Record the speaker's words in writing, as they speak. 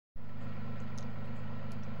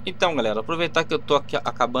Então, galera, aproveitar que eu tô aqui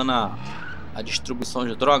acabando a distribuição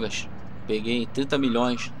de drogas. Peguei 30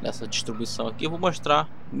 milhões dessa distribuição aqui. Eu vou mostrar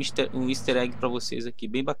um easter egg para vocês aqui,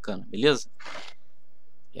 bem bacana, beleza?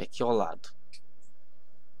 É aqui ao lado.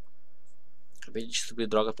 Acabei de distribuir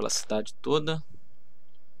droga pela cidade toda.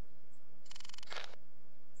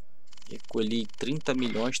 Recolhi 30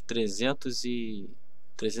 milhões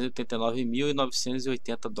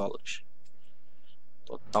 389.980 dólares.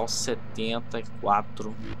 Total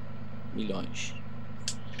 74 milhões.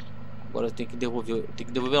 Agora eu tenho que devolver.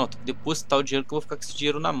 Tenho que depositar o dinheiro, que eu vou ficar com esse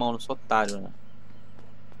dinheiro na mão, não sou otário, né?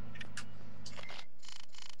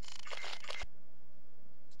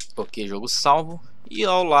 Ok, jogo salvo. E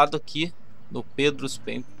ao lado aqui no Pedro's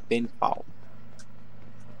PayPal.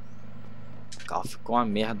 O carro ficou uma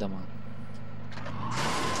merda, mano.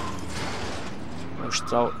 Vou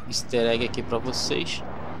mostrar o easter egg aqui pra vocês.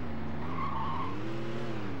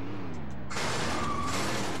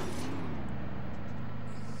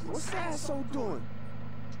 Vou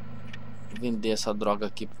vender essa droga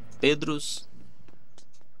aqui pro Pedro's.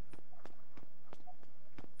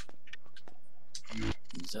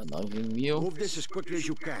 19 mil.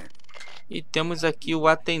 E temos aqui o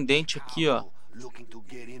atendente aqui, ó.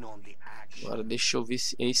 Agora deixa eu ver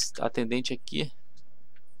se esse atendente aqui.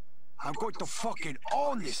 I'm going to fucking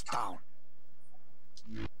own this town.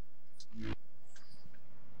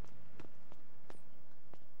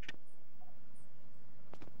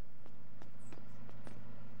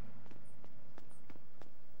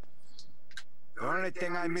 The only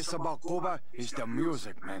thing I miss about Cuba is the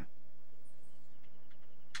music, man.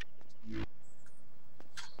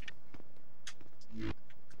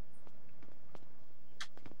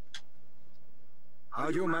 How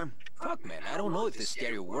are you, man? Fuck, man, I don't know if the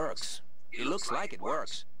stereo works. It looks like it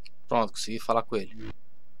works. Pronto, consegui falar com ele.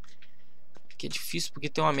 Aqui é difícil porque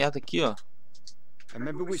tem uma merda aqui, ó. And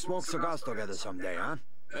maybe we smoke cigars together someday, huh?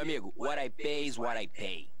 Amigo, what I pay is what I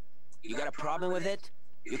pay. You got a problem with it?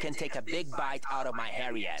 You can take a big bite out of my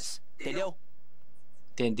hairy ass. Entendeu?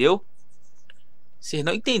 Entendeu? Vocês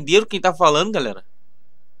não entenderam quem tá falando, galera?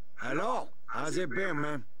 Hello, how's it been,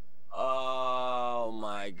 man? Oh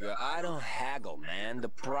my god, I don't haggle, man. The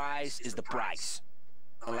price is the price.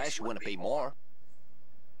 Unless you want to pay more.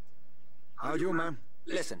 How are you, man?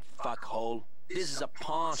 Listen, fuckhole. This is a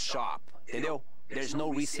pawn shop. Entendeu? There's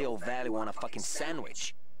no resale value on a fucking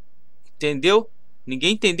sandwich. Entendeu?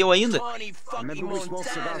 Ninguém entendeu ainda? Maybe we smoke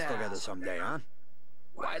cigars together someday, huh?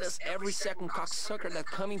 Why does every second cocksucker that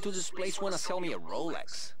come into this place wanna sell me a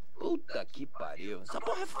Rolex? Puta que pariu. Essa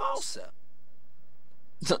porra é falsa.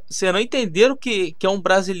 Você não entenderam que é um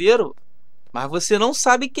brasileiro, mas você não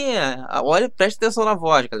sabe quem é. Olha, preste atenção na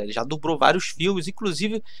voz, galera. Ele já dublou vários filmes,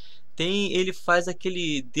 inclusive ele faz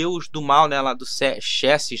aquele Deus do Mal, né, lá do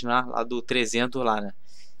Chessis, né, lá do 300 lá, né.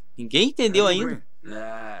 Ninguém entendeu ainda.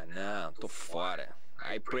 Não, tô fora.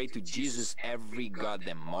 I pray to Jesus every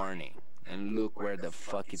goddamn morning, and look where the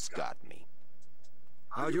fuck it's got me.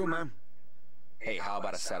 How are you, man? Hey, how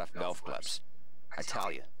about a set of golf clubs? I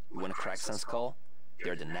tell you wanna crack some skull?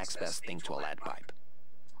 They're the next best thing to a lead pipe.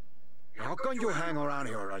 How come you hang around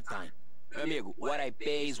here all the time? Amigo, what I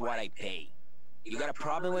pay is what I pay. You got a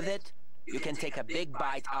problem with it? You can take a big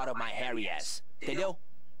bite out of my hairy ass. Entendeu?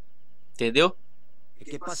 Entendeu?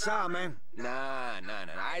 Que passa, man? Nah.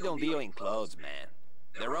 I don't deal in clothes, man.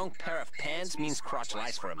 The wrong pair of pants means crotch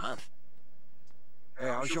lice for a month. Hey,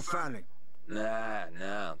 how's your family?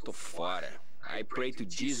 Nah, tô fora. I pray to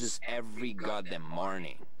Jesus every goddamn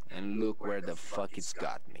morning, and look where the fuck it's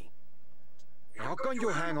got me. How come you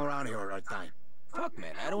hang around here all the time? Fuck,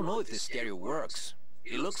 man, I don't know if this stereo works.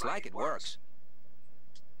 It looks like it works.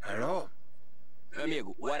 Hello?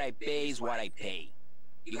 Amigo, what I pay is what I pay.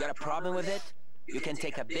 You got a problem with it? You can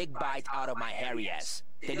take a big bite out of my hairy ass.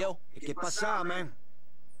 Entendeu? Que passa, man?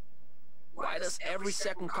 Why does every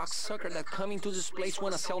second cocksucker that come into this place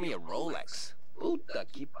wanna sell me a Rolex? Puta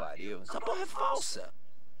que pariu. Essa porra é falsa.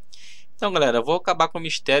 Então, galera, eu vou acabar com o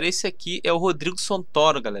mistério. Esse aqui é o Rodrigo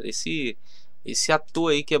Santoro, galera. Esse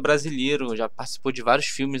ator aí que é brasileiro, já participou de vários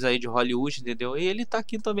filmes aí de Hollywood, entendeu? E ele tá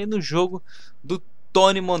aqui também no jogo do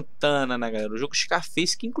Tony Montana, né, galera? O jogo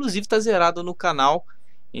Scarface, que inclusive tá zerado no canal,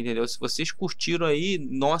 entendeu? Se vocês curtiram aí,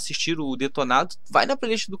 não assistiram o detonado, vai na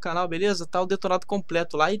playlist do canal, beleza? Tá o detonado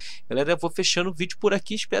completo lá. E galera, eu vou fechando o vídeo por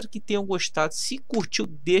aqui. Espero que tenham gostado. Se curtiu,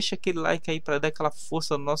 deixa aquele like aí para dar aquela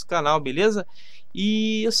força no nosso canal, beleza?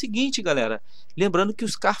 E é o seguinte, galera, lembrando que o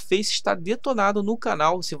Scarface está detonado no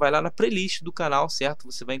canal. Você vai lá na playlist do canal, certo?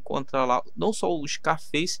 Você vai encontrar lá não só o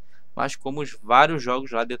Scarface, mas como os vários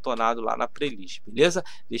jogos lá detonados lá na playlist, beleza?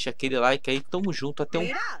 Deixa aquele like aí, tamo junto, até um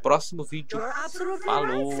próximo vídeo.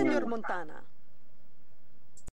 Falou!